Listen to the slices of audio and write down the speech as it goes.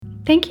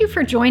Thank you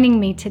for joining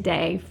me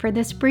today for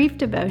this brief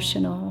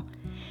devotional.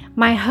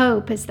 My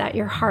hope is that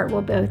your heart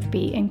will both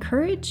be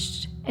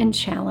encouraged and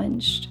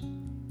challenged.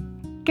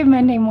 Good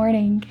Monday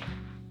morning.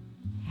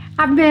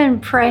 I've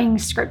been praying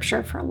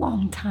scripture for a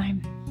long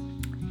time.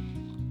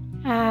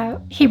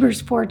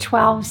 Hebrews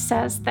 4:12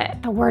 says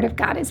that the Word of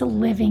God is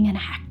living and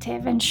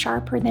active and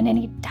sharper than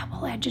any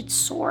double-edged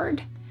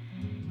sword,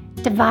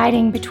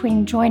 dividing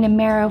between joint and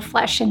marrow,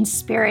 flesh and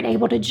spirit,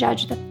 able to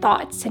judge the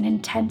thoughts and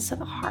intents of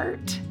the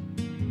heart.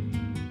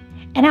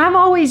 And I've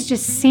always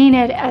just seen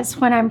it as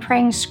when I'm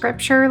praying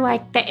scripture,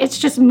 like that it's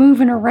just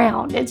moving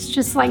around. It's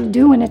just like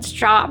doing its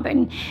job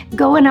and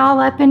going all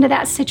up into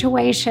that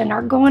situation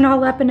or going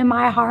all up into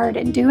my heart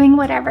and doing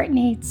whatever it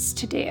needs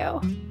to do.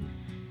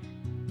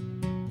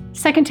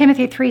 2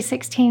 Timothy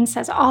 3:16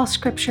 says, all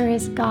scripture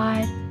is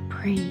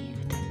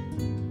God-breathed.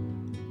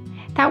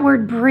 That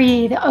word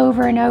breathe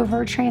over and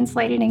over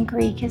translated in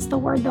Greek is the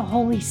word the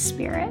Holy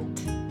Spirit.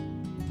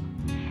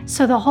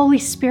 So the Holy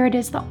Spirit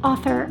is the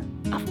author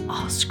of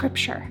all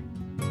scripture.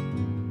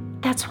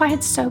 That's why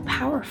it's so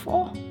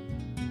powerful.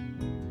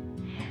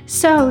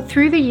 So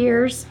through the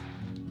years,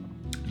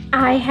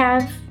 I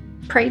have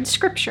prayed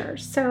scripture.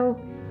 So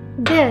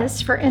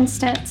this, for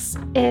instance,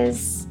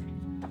 is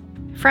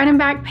front and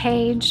back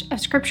page of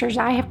scriptures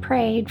I have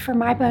prayed for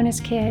my bonus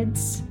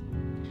kids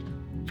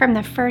from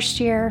the first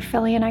year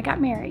Philly and I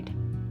got married.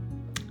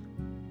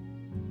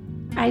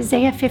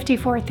 Isaiah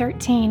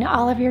 54:13,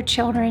 all of your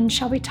children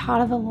shall be taught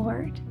of the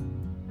Lord,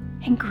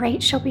 and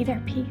great shall be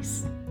their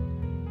peace.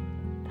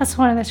 That's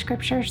one of the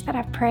scriptures that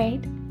I've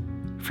prayed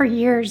for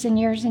years and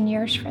years and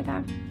years for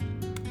them.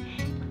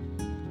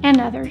 And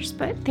others,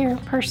 but they're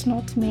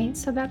personal to me,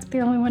 so that's the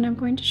only one I'm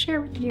going to share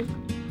with you.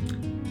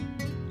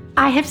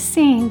 I have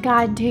seen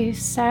God do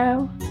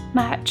so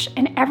much,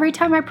 and every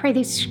time I pray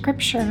these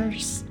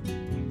scriptures,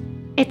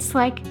 it's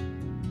like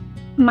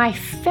my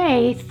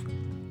faith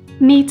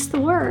meets the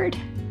Word.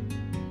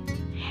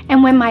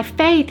 And when my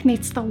faith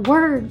meets the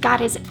Word, God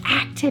is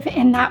active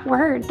in that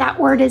Word. That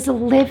Word is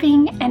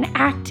living and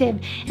active.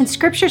 And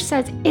Scripture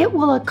says it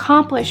will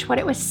accomplish what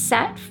it was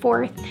set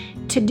forth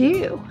to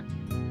do.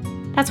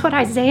 That's what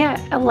Isaiah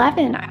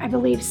 11, I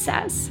believe,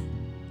 says.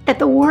 That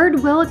the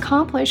Word will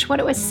accomplish what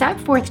it was set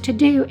forth to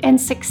do and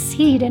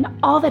succeed in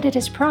all that it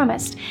has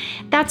promised.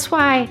 That's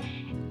why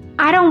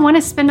I don't want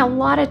to spend a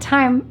lot of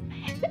time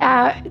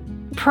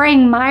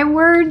praying my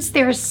words.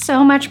 There's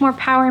so much more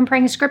power in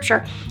praying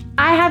scripture.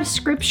 I have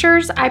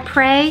scriptures I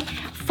pray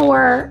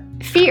for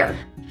fear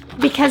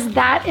because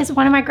that is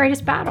one of my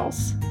greatest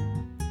battles.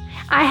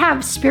 I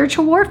have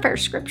spiritual warfare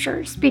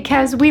scriptures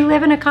because we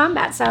live in a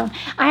combat zone.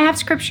 I have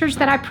scriptures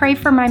that I pray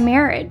for my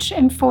marriage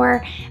and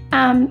for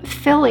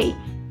Philly.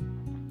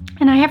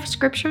 And I have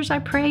scriptures I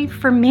pray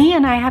for me,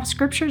 and I have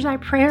scriptures I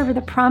pray over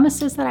the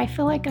promises that I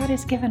feel like God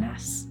has given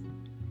us.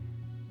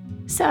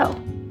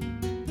 So,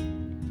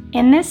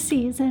 in this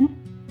season,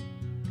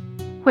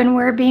 when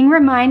we're being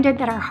reminded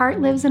that our heart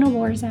lives in a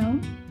war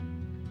zone,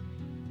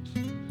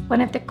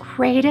 one of the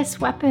greatest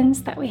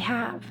weapons that we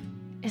have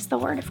is the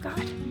Word of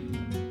God.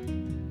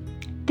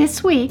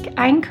 This week,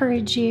 I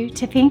encourage you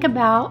to think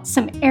about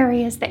some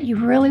areas that you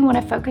really want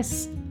to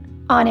focus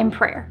on in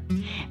prayer.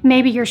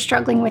 Maybe you're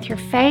struggling with your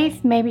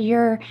faith. Maybe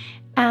you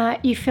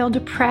feel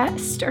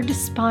depressed or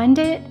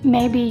despondent.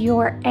 Maybe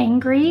you're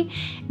angry.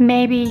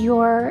 Maybe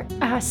you're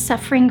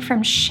suffering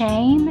from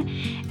shame.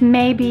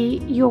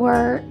 Maybe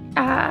you're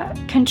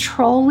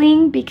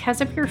controlling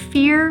because of your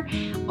fear.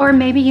 Or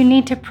maybe you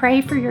need to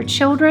pray for your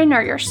children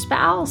or your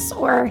spouse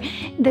or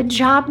the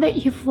job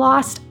that you've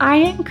lost. I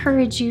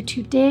encourage you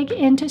to dig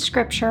into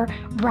Scripture,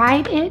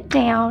 write it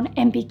down,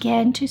 and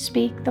begin to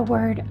speak the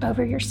Word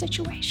over your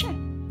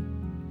situation.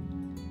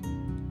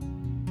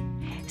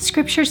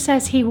 Scripture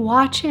says He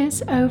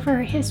watches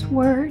over His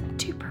Word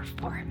to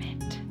perform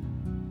it.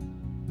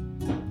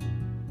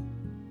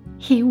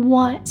 He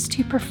wants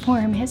to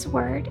perform His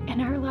Word in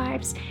our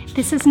lives.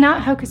 This is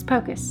not hocus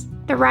pocus.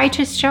 The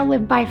righteous shall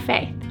live by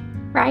faith,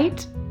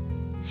 right?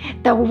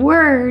 The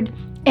Word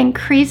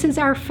increases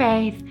our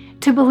faith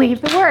to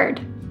believe the Word.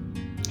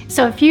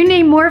 So if you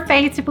need more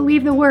faith to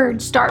believe the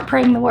Word, start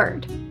praying the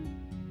Word.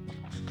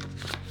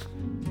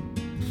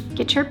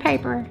 Get your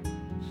paper.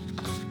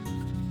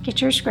 Get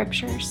your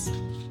scriptures.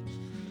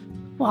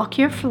 Walk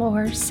your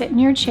floor, sit in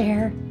your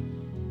chair,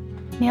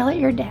 kneel at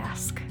your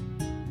desk.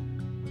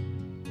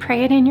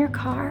 Pray it in your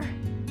car.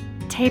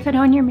 Tape it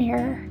on your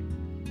mirror.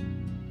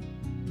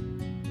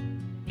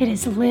 It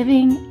is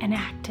living and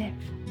active,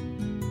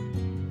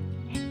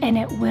 and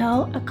it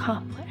will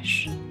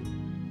accomplish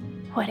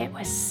what it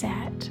was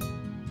set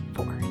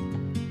forth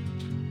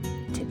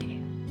to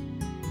do.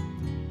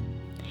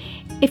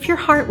 If your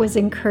heart was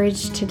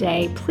encouraged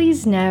today,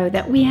 please know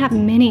that we have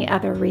many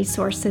other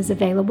resources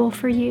available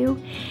for you.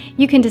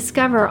 You can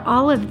discover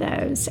all of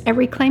those at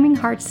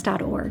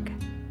reclaiminghearts.org.